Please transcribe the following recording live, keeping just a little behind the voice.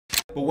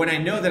But when I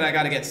know that I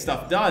gotta get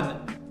stuff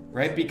done,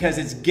 right? Because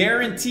it's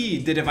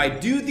guaranteed that if I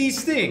do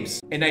these things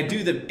and I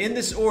do them in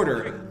this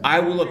order, I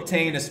will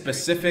obtain a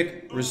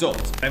specific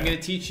result. I'm gonna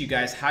teach you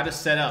guys how to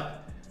set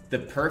up the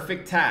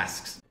perfect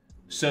tasks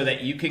so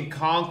that you can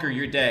conquer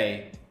your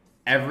day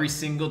every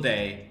single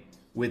day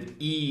with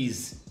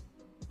ease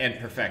and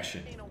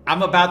perfection.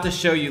 I'm about to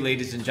show you,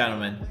 ladies and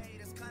gentlemen,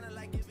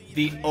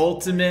 the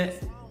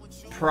ultimate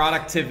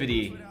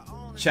productivity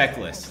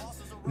checklist.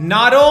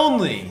 Not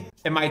only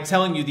am I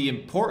telling you the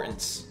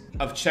importance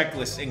of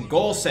checklists and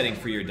goal setting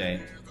for your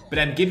day, but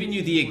I'm giving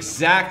you the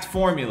exact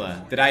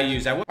formula that I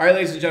use. All right,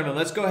 ladies and gentlemen,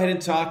 let's go ahead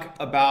and talk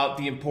about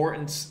the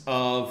importance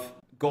of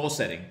goal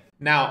setting.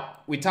 Now,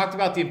 we talked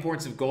about the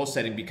importance of goal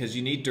setting because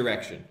you need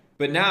direction,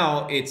 but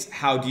now it's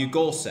how do you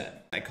goal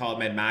set? I call it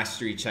my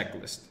mastery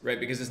checklist, right?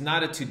 Because it's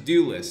not a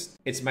to-do list,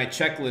 it's my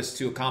checklist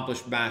to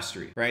accomplish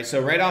mastery, right?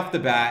 So right off the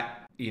bat,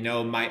 you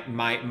know, my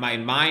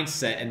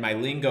mindset and my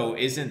lingo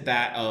isn't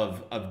that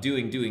of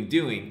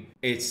doing.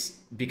 It's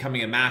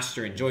becoming a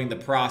master, enjoying the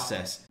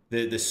process,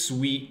 the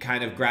sweet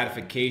kind of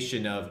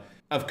gratification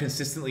of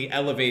consistently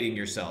elevating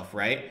yourself,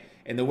 right?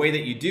 And the way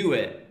that you do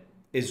it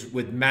is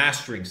with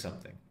mastering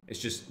something. It's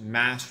just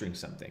mastering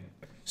something.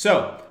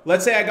 So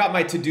let's say I got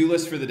my to-do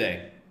list for the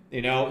day.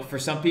 You know, for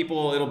some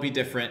people it'll be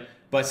different,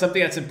 but something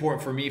that's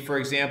important for me, for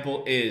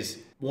example, is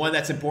one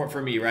that's important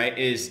for me, right?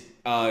 Is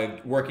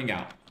working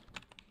out.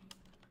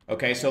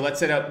 Okay, so let's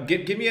set up,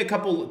 give me a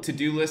couple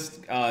to-do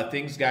list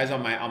things, guys,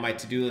 on my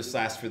to-do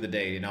list for the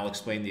day, and I'll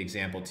explain the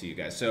example to you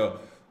guys. So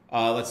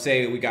let's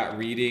say we got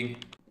reading,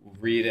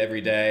 read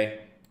every day,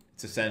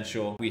 it's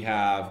essential. We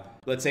have,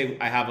 let's say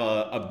I have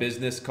a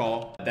business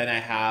call, then I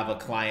have a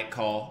client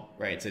call,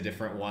 right? It's a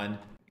different one.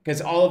 Because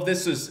all of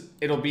this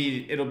it'll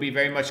be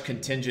very much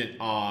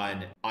contingent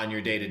on your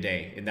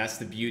day-to-day, and that's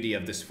the beauty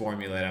of this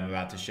formula that I'm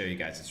about to show you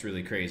guys. It's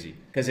really crazy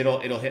because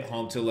it'll hit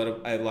home to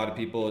a lot of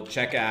people.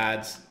 Check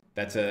ads.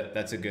 That's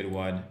a good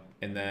one.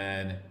 And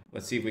then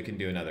let's see if we can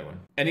do another one.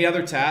 Any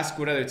other task?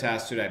 What other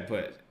tasks should I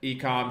put?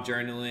 E-com,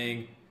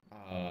 journaling,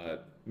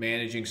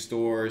 managing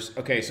stores.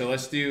 Okay, so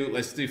let's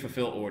do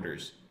fulfill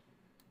orders.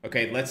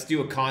 Okay, let's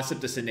do a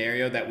concept, a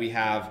scenario that we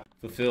have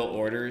fulfill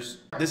orders.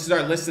 This is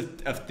our list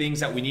of things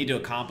that we need to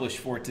accomplish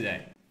for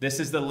today. This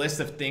is the list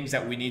of things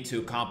that we need to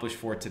accomplish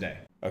for today.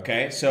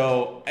 Okay,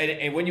 so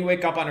and when you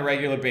wake up on a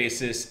regular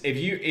basis, if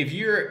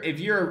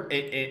you're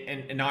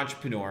an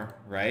entrepreneur,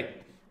 right?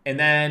 And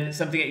then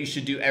something that you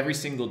should do every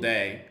single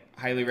day,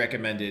 highly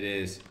recommended,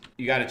 is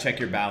you got to check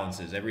your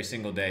balances. Every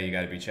single day, you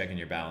got to be checking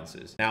your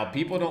balances. Now,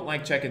 people don't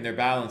like checking their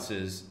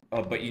balances,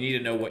 but you need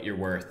to know what you're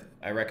worth.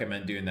 I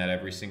recommend doing that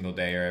every single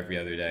day or every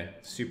other day.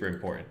 It's super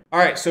important. All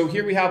right, so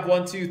here we have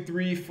 1, 2,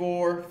 3,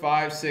 4,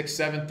 5, 6,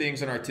 7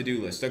 things on our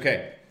to-do list.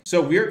 Okay,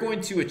 so we're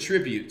going to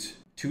attribute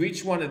to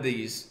each one of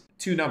these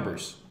 2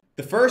 numbers.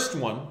 The first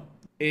one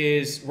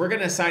is we're going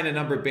to assign a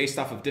number based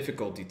off of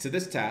difficulty to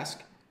this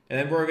task. And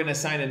then we're going to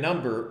assign a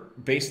number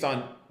based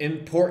on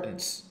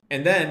importance.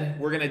 And then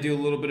we're going to do a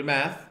little bit of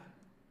math,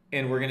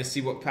 and we're going to see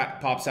what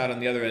pops out on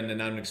the other end,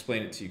 and I'm going to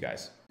explain it to you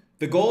guys.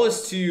 The goal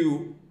is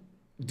to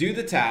do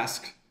the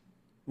task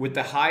with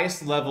the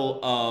highest level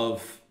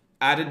of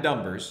added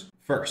numbers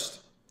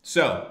first.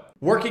 So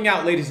working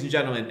out, ladies and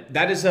gentlemen,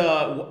 that is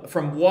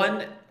from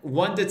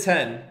 1 to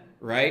 10,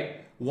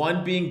 right?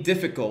 1 being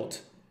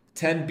difficult,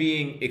 10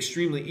 being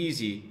extremely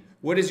easy.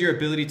 What is your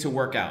ability to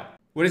work out?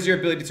 What is your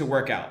ability to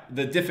work out?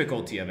 The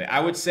difficulty of it. I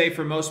would say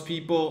for most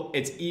people,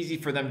 it's easy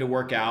for them to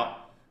work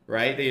out,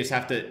 right? They just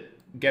have to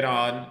get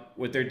on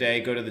with their day,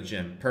 go to the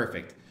gym.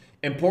 Perfect.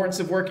 Importance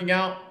of working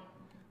out.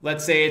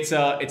 Let's say it's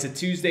a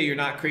Tuesday, you're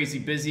not crazy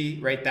busy,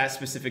 right? That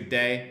specific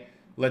day.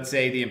 Let's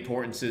say the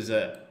importance is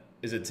a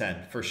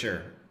 10 for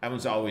sure. That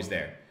one's always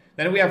there.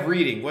 Then we have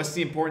reading. What's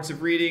the importance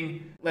of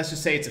reading? Let's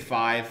just say it's a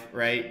 5,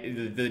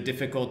 right? The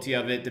difficulty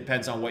of it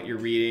depends on what you're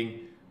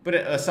reading, but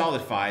a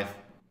solid 5.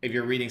 If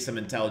you're reading some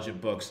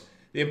intelligent books.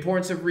 The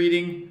importance of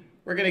reading,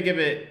 we're gonna give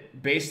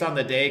it based on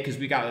the day because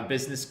we got a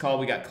business call,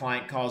 we got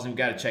client calls, and we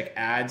gotta check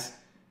ads.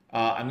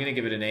 I'm gonna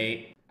give it an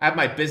 8. I have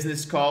my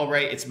business call,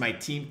 right? It's my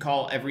team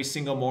call every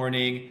single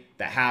morning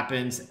that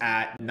happens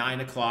at 9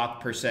 o'clock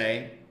per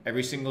se,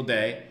 every single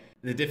day.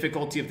 The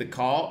difficulty of the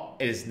call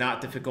is not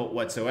difficult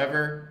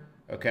whatsoever,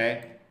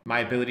 okay?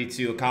 My ability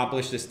to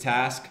accomplish this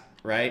task,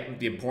 right?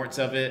 The importance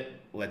of it,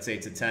 let's say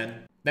it's a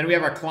 10. Then we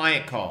have our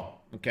client call.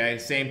 Okay,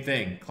 same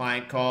thing.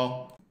 Client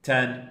call,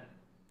 10.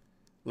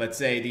 Let's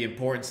say the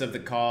importance of the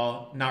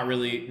call, not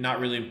really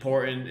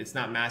important. It's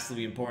not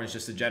massively important. It's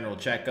just a general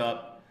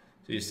checkup.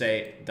 So you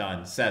say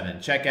done. 7.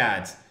 Check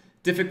ads.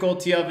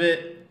 Difficulty of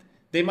it,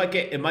 it might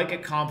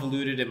get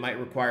convoluted. It might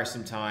require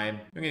some time.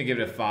 I'm gonna give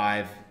it a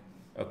 5.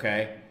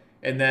 Okay.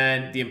 And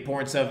then the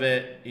importance of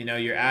it, you know,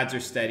 your ads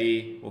are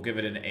steady. We'll give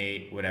it an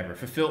 8. Whatever.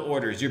 Fulfill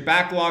orders. You're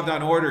backlogged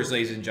on orders,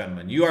 ladies and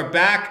gentlemen. You are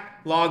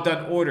backlogged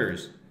on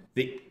orders.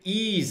 The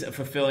ease of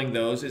fulfilling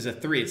those is a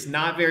 3. It's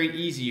not very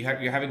easy.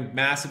 You're having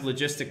massive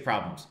logistic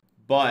problems,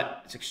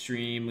 but it's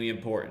extremely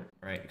important,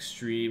 right?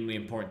 Extremely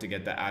important to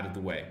get that out of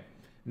the way.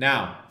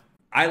 Now,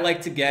 I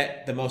like to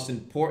get the most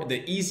important,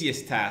 the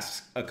easiest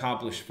tasks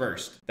accomplished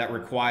first that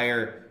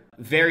require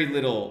very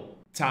little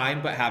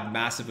time but have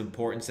massive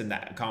importance and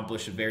that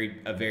accomplish a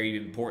very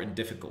important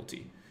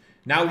difficulty.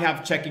 Now we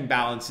have checking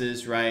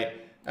balances, right?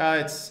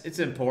 It's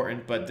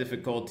important, but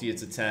difficulty,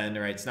 it's a 10,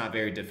 right? It's not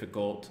very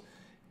difficult.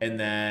 And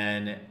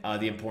then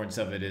the importance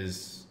of it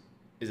is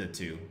a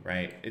 2,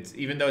 right? It's,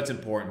 even though it's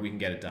important, we can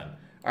get it done.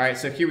 All right,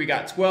 so here we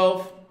got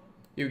 12,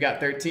 here we got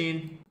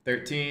 13,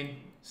 13,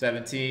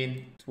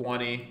 17,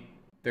 20,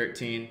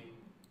 13,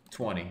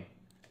 20.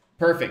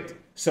 Perfect.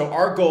 So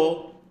our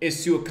goal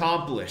is to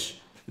accomplish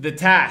the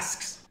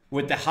tasks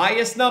with the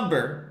highest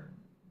number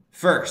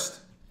first,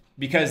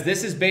 because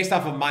this is based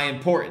off of my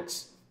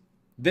importance.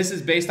 This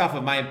is based off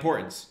of my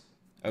importance,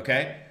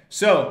 okay?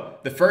 So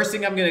the first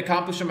thing I'm going to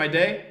accomplish in my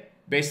day,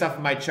 based off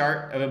of my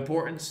chart of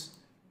importance,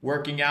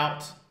 working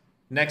out.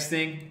 Next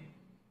thing,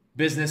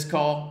 business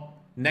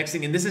call. Next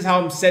thing, and this is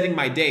how I'm setting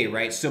my day,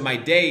 right? So my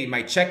day,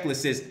 my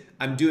checklist is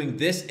I'm doing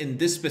this in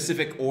this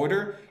specific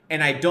order,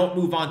 and I don't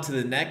move on to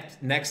the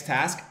next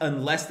task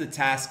unless the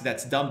task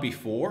that's done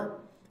before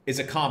is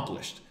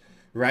accomplished,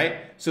 right?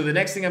 So the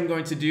next thing I'm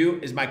going to do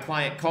is my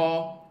client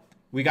call.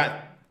 We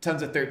got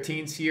tons of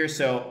 13s here,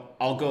 so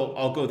I'll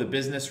go the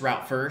business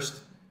route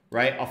first,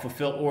 right? I'll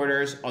fulfill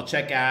orders, I'll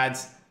check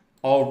ads,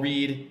 I'll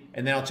read,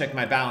 and then I'll check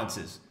my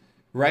balances,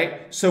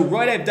 right? So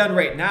what I've done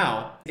right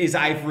now is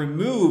I've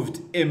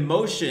removed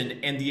emotion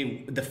and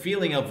the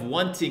feeling of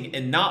wanting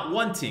and not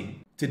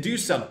wanting to do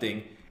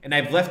something, and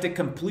I've left it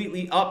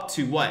completely up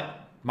to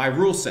what? My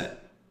rule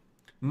set.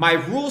 My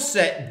rule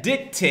set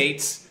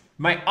dictates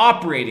my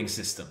operating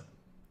system.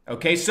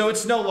 Okay, so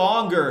it's no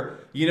longer,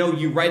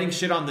 you writing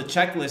shit on the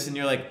checklist and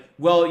you're like,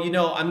 well,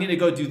 I'm going to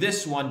go do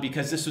this one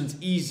because this one's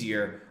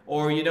easier.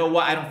 Or you know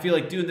what, I don't feel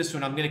like doing this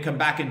one. I'm going to come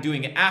back and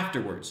doing it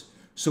afterwards.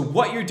 So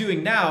what you're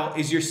doing now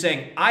is you're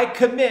saying, I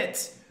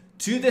commit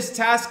to this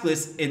task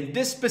list in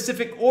this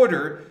specific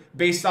order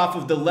based off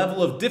of the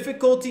level of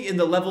difficulty and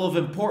the level of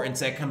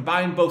importance. I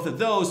combine both of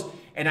those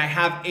and I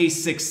have a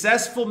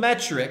successful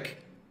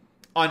metric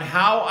on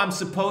how I'm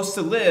supposed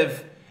to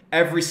live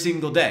every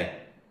single day.